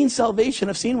says, I've seen salvation.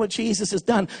 I've seen what Jesus has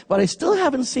done. But I still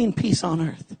haven't seen peace on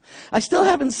earth. I still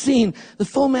haven't seen the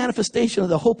full manifestation of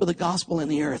the hope of the gospel in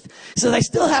the earth. He says, I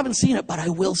still haven't seen it, but I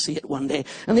will see it one day.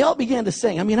 And they all began to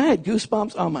sing. I mean, I had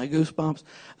goosebumps. Oh, my goosebumps.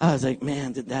 I was like,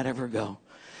 man, did that ever go?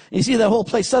 And you see that whole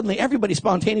place. Suddenly, everybody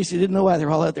spontaneously didn't know why.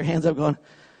 They're all out their hands up going.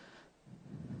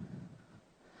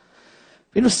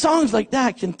 You know, songs like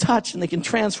that can touch and they can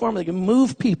transform. They can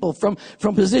move people from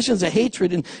positions of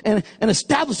hatred and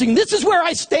establishing, this is where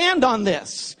I stand on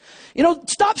this. You know,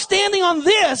 stop standing on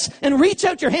this and reach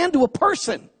out your hand to a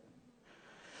person.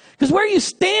 Because where you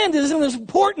stand isn't as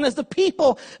important as the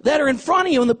people that are in front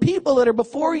of you and the people that are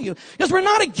before you. Because we're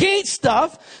not against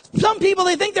stuff. Some people,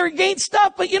 they think they're against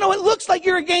stuff, but you know, it looks like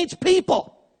you're against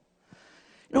people.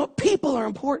 You know, people are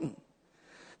important.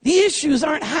 The issues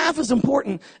aren't half as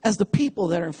important as the people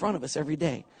that are in front of us every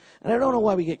day. And I don't know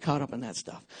why we get caught up in that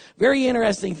stuff. Very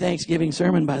interesting Thanksgiving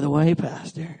sermon, by the way,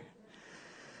 Pastor.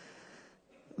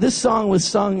 This song was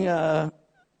sung,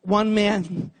 one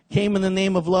man came in the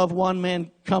name of love, one man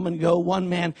come and go, one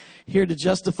man here to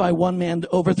justify, one man to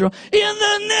overthrow. In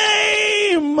the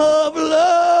name of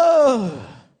love.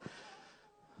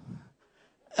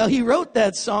 He wrote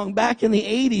that song back in the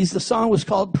 80s. The song was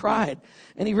called Pride.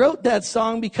 And he wrote that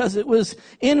song because it was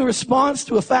in response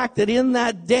to a fact that in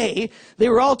that day, they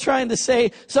were all trying to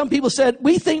say, some people said,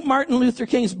 we think Martin Luther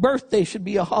King's birthday should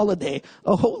be a holiday,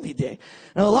 a holy day.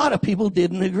 And a lot of people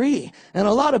didn't agree. And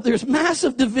there's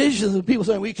massive divisions of people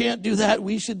saying, we can't do that,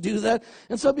 we should do that.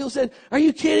 And some people said, are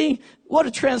you kidding? What a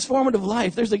transformative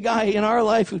life. There's a guy in our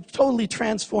life who totally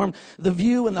transformed the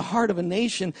view and the heart of a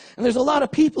nation. And there's a lot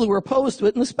of people who were opposed to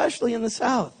it, and especially in the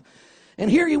South. And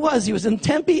here he was in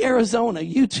Tempe, Arizona,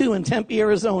 U2 in Tempe,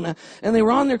 Arizona, and they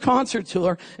were on their concert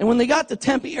tour. And when they got to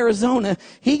Tempe, Arizona,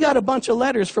 he got a bunch of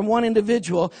letters from one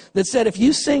individual that said, if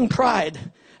you sing Pride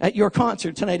at your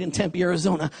concert tonight in Tempe,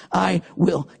 Arizona, I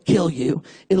will kill you.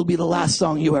 It'll be the last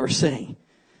song you ever sing.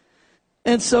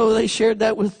 And so they shared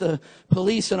that with the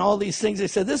police and all these things. They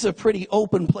said, this is a pretty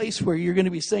open place where you're going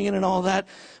to be singing and all that.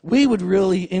 We would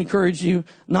really encourage you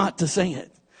not to sing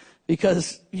it,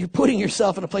 because you're putting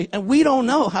yourself in a place, and we don't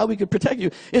know how we could protect you.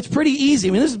 It's pretty easy.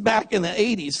 I mean, this is back in the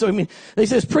 80s. So, they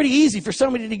said it's pretty easy for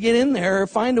somebody to get in there or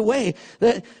find a way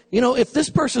that, if this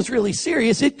person's really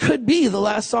serious, it could be the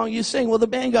last song you sing. Well, the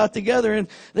band got together and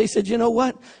they said, you know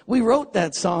what? We wrote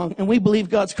that song, and we believe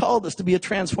God's called us to be a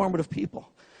transformative people.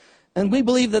 And we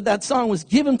believe that song was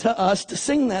given to us to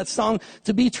sing that song,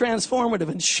 to be transformative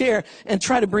and share and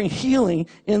try to bring healing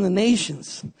in the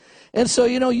nations. And so,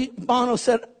 Bono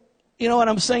said, you know what,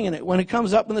 I'm singing it. When it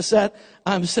comes up in the set,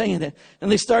 I'm singing it.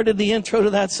 And they started the intro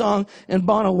to that song, and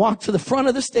Bono walked to the front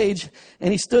of the stage,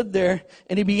 and he stood there,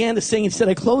 and he began to sing. He said,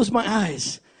 I closed my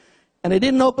eyes, and I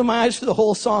didn't open my eyes for the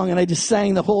whole song, and I just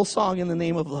sang the whole song in the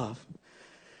name of love.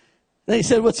 And he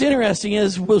said, what's interesting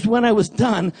was when I was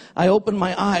done, I opened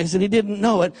my eyes, and he didn't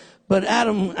know it, but I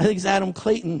think it's Adam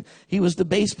Clayton, he was the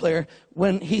bass player.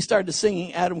 When he started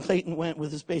singing, Adam Clayton went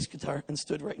with his bass guitar and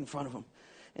stood right in front of him,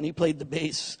 and he played the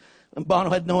bass. And Bono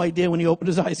had no idea. When he opened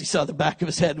his eyes, he saw the back of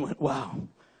his head and went, wow.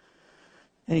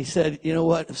 And he said, you know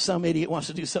what? If some idiot wants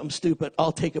to do something stupid,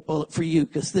 I'll take a bullet for you,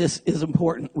 because this is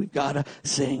important. We've got to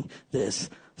sing this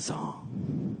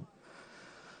song.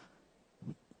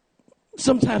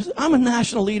 Sometimes I'm a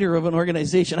national leader of an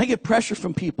organization. I get pressure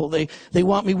from people. They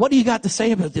want me, what do you got to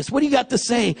say about this? What do you got to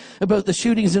say about the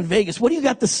shootings in Vegas? What do you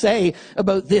got to say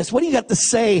about this? What do you got to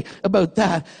say about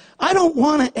that? I don't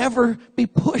want to ever be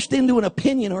pushed into an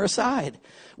opinion or a side.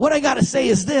 What I got to say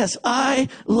is this: I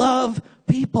love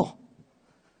people.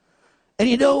 And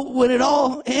when it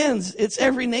all ends, it's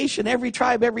every nation, every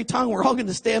tribe, every tongue. We're all going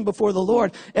to stand before the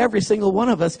Lord. Every single one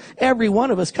of us. Every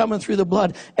one of us coming through the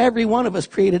blood. Every one of us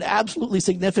created absolutely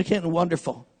significant and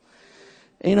wonderful.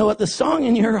 And you know what? The song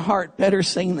in your heart better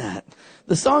sing that.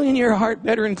 The song in your heart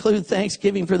better include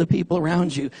thanksgiving for the people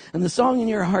around you. And the song in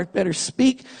your heart better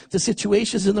speak to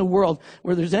situations in the world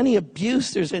where there's any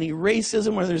abuse, there's any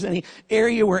racism, where there's any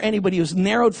area where anybody is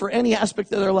narrowed for any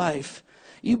aspect of their life.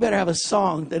 You better have a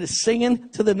song that is singing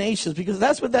to the nations, because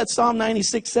that's what that Psalm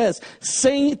 96 says.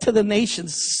 Sing to the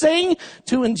nations. Sing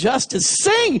to injustice.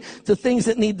 Sing to things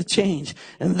that need to change.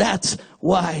 And that's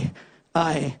why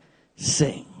I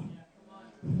sing.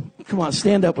 Come on,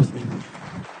 stand up with me.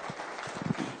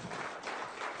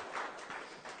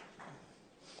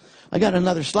 I got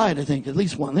another slide, I think. At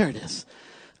least one. There it is.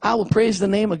 I will praise the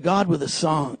name of God with a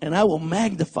song, and I will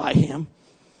magnify him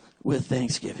with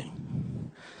thanksgiving.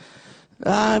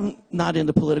 I'm not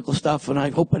into political stuff, and I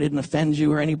hope I didn't offend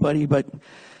you or anybody, but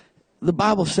the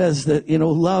Bible says that,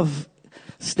 love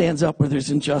stands up where there's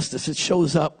injustice. It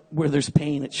shows up where there's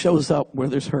pain. It shows up where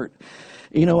there's hurt.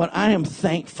 You know what? I am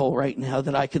thankful right now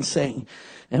that I can sing,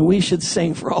 and we should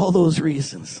sing for all those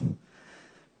reasons.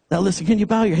 Now listen, can you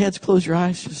bow your heads, close your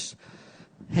eyes, just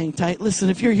hang tight. Listen,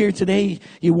 if you're here today,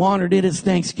 you honored it, it's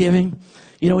Thanksgiving.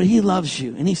 He loves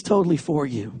you, and he's totally for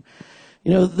you.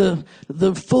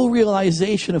 The full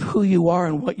realization of who you are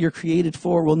and what you're created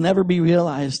for will never be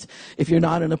realized if you're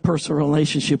not in a personal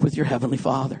relationship with your Heavenly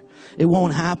Father. It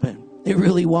won't happen. It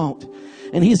really won't.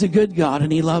 And he's a good God,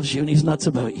 and he loves you, and he's nuts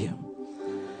about you.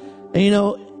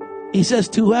 And he says,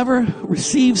 to whoever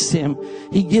receives him,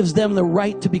 he gives them the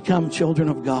right to become children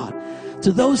of God.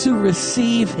 To those who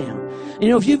receive him.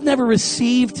 If you've never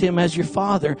received him as your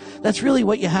Father, that's really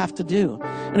what you have to do.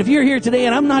 And if you're here today,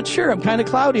 and I'm not sure, I'm kind of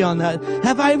cloudy on that.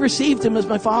 Have I received him as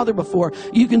my Father before?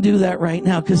 You can do that right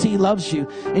now, because he loves you.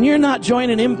 And you're not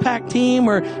joining an impact team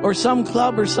or some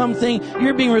club or something.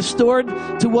 You're being restored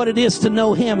to what it is to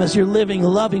know him as your living,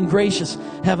 loving, gracious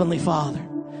Heavenly Father.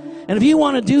 And if you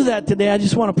want to do that today, I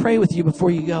just want to pray with you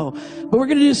before you go. But we're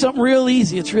going to do something real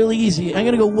easy. It's really easy. I'm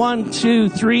going to go 1, 2,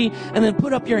 3, and then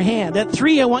put up your hand. At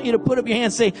 3, I want you to put up your hand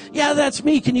and say, yeah, that's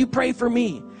me. Can you pray for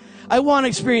me? I want to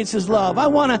experience His love. I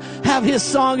want to have His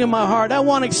song in my heart. I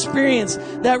want to experience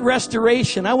that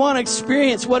restoration. I want to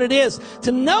experience what it is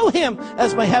to know Him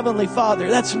as my Heavenly Father.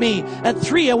 That's me. At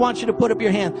 3, I want you to put up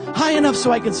your hand high enough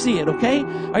so I can see it, okay?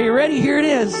 Are you ready? Here it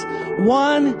is.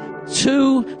 1,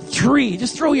 2, 3.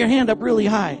 Just throw your hand up really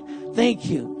high. Thank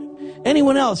you.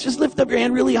 Anyone else? Just lift up your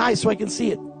hand really high so I can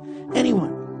see it.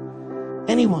 Anyone?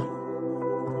 Anyone?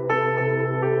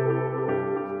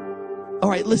 All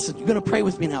right, listen. You're going to pray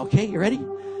with me now, okay? You ready?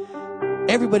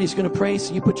 Everybody's going to pray,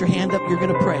 so you put your hand up. You're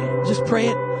going to pray. Just pray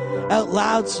it out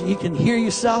loud so you can hear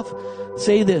yourself.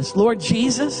 Say this. Lord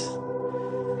Jesus,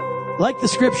 like the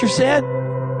scripture said,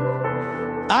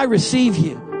 I receive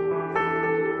you.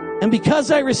 And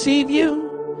because I receive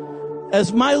you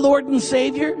as my Lord and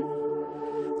Savior,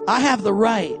 I have the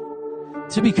right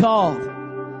to be called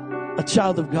a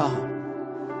child of God.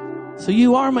 So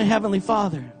you are my Heavenly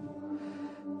Father.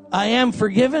 I am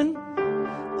forgiven,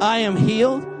 I am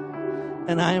healed,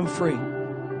 and I am free.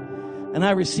 And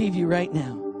I receive you right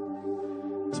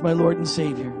now as my Lord and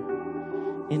Savior.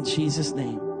 In Jesus'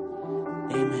 name,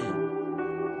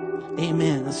 amen.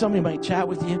 Amen. And somebody might chat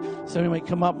with you. Somebody might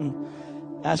come up and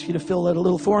ask you to fill out a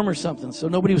little form or something. So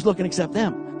nobody was looking except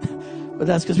them. But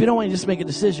that's because we don't want you to just make a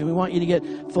decision. We want you to get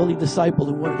fully discipled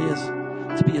in what it is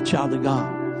to be a child of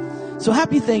God. So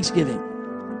happy Thanksgiving.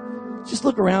 Just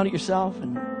look around at yourself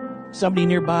and somebody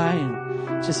nearby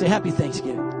and just say, happy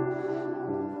Thanksgiving.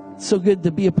 It's so good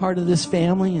to be a part of this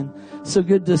family and so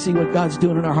good to see what God's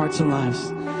doing in our hearts and lives.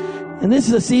 And this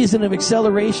is a season of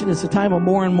acceleration. It's a time of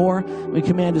more and more. We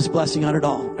command His blessing on it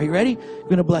all. Are you ready? I'm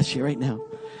going to bless you right now.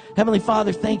 Heavenly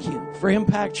Father, thank you for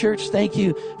Impact Church. Thank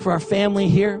you for our family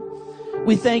here.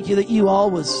 We thank you that you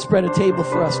always spread a table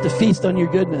for us to feast on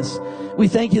your goodness. We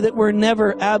thank you that we're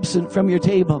never absent from your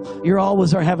table. You're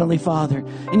always our Heavenly Father.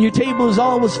 And your table is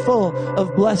always full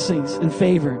of blessings and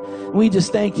favor. And we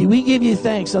just thank you. We give you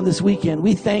thanks on this weekend.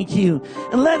 We thank you.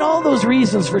 And let all those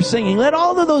reasons for singing, let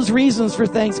all of those reasons for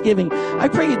thanksgiving, I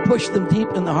pray you'd push them deep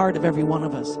in the heart of every one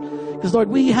of us. Because, Lord,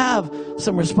 we have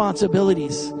some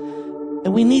responsibilities.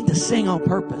 And we need to sing on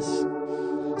purpose.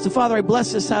 So, Father, I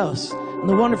bless this house in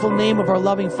the wonderful name of our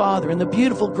loving Father, in the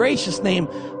beautiful, gracious name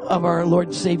of our Lord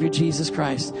and Savior, Jesus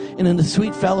Christ, and in the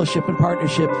sweet fellowship and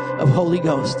partnership of Holy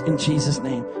Ghost, in Jesus'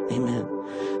 name, amen.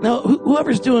 Now,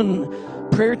 whoever's doing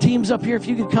prayer teams up here, if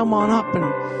you could come on up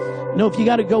and, if you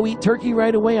got to go eat turkey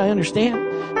right away, I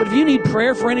understand. But if you need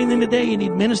prayer for anything today, you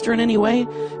need minister in any way,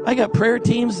 I got prayer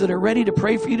teams that are ready to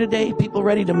pray for you today, people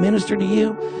ready to minister to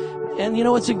you. And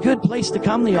it's a good place to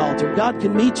come to the altar. God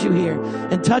can meet you here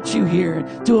and touch you here,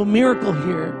 do a miracle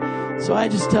here. So I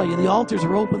just tell you, the altars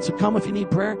are open, so come if you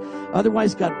need prayer.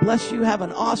 Otherwise, God bless you. Have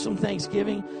an awesome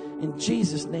Thanksgiving. In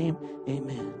Jesus' name,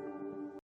 amen.